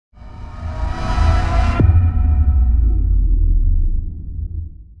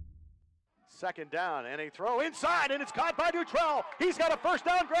Second down, and a throw inside, and it's caught by Dutrell. He's got a first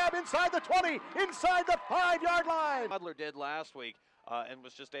down grab inside the 20, inside the 5-yard line. Butler did last week and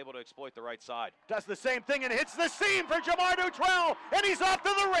was just able to exploit the right side. Does the same thing and hits the seam for Jamar Dutrell, and he's off to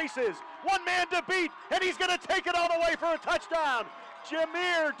the races. One man to beat, and he's going to take it all the way for a touchdown.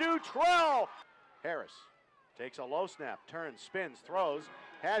 Jamar Dutrell. Harris takes a low snap, turns, spins, throws,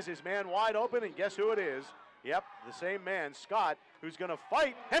 has his man wide open, and guess who it is? Yep, the same man, Scott, who's going to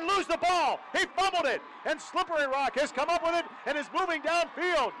fight and lose the ball. He fumbled it, and Slippery Rock has come up with it and is moving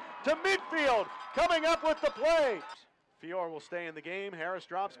downfield to midfield, coming up with the play. Fior will stay in the game. Harris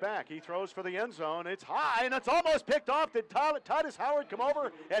drops back. He throws for the end zone. It's high, and it's almost picked off. Did Titus Howard come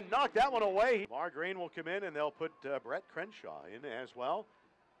over and knock that one away? Mar Green will come in, and they'll put Brett Crenshaw in as well.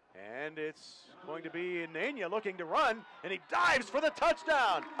 And it's going to be Nania looking to run, and he dives for the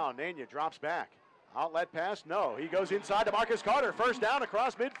touchdown. Now Nania drops back. Outlet pass, no. He goes inside to Marcus Carter. First down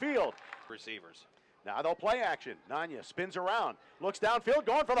across midfield. Receivers. Now they'll play action. Nania spins around, looks downfield,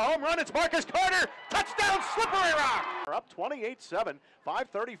 going for the home run. It's Marcus Carter. Touchdown, Slippery Rock. We're up 28-7,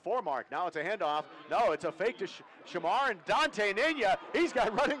 5:34 mark. Now it's a handoff. No, it's a fake to Shamar and Dante Nania. He's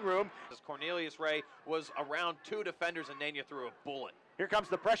got running room. Cornelius Ray was around two defenders, and Nania threw a bullet. Here comes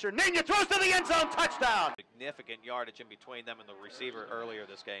the pressure. Nania throws to the end zone. Touchdown. Significant yardage in between them and the receiver earlier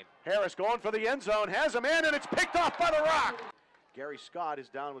this game. Harris going for the end zone. Has a man, and it's picked off by the Rock. Gary Scott is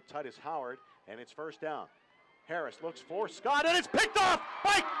down with Titus Howard, and it's first down. Harris looks for Scott, and it's picked off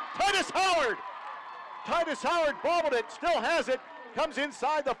by Titus Howard. Titus Howard bobbled it, still has it, comes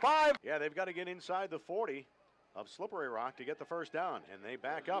inside the 5. Yeah, they've got to get inside the 40 of Slippery Rock to get the first down, and they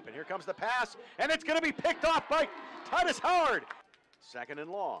back up, and here comes the pass, and it's going to be picked off by Titus Howard. Second and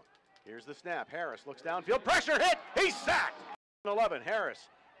long. Here's the snap. Harris looks downfield. Pressure hit. He's sacked. 11. Harris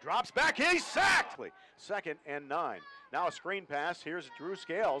drops back. He's sacked. Second and 9. Now a screen pass. Here's Drew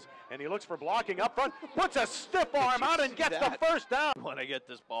Scales, and he looks for blocking up front. Puts a stiff arm out and gets the first down. When I get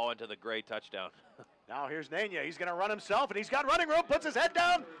this ball into the great touchdown. Now here's Nania. He's going to run himself, and he's got running room. Puts his head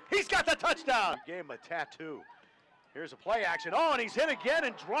down. He's got the touchdown. Gave him a tattoo. Here's a play action. Oh, and he's hit again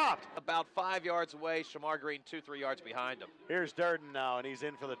and dropped. About 5 yards away, Shamar Green 2-3 yards behind him. Here's Durden now, and he's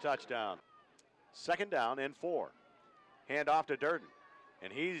in for the touchdown. Second down and 4. Hand off to Durden.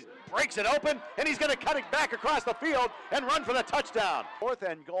 And he breaks it open, and he's going to cut it back across the field and run for the touchdown. 4th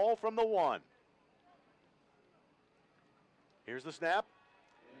and goal from the 1. Here's the snap.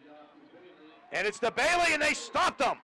 And it's to Bailey, and they stopped him.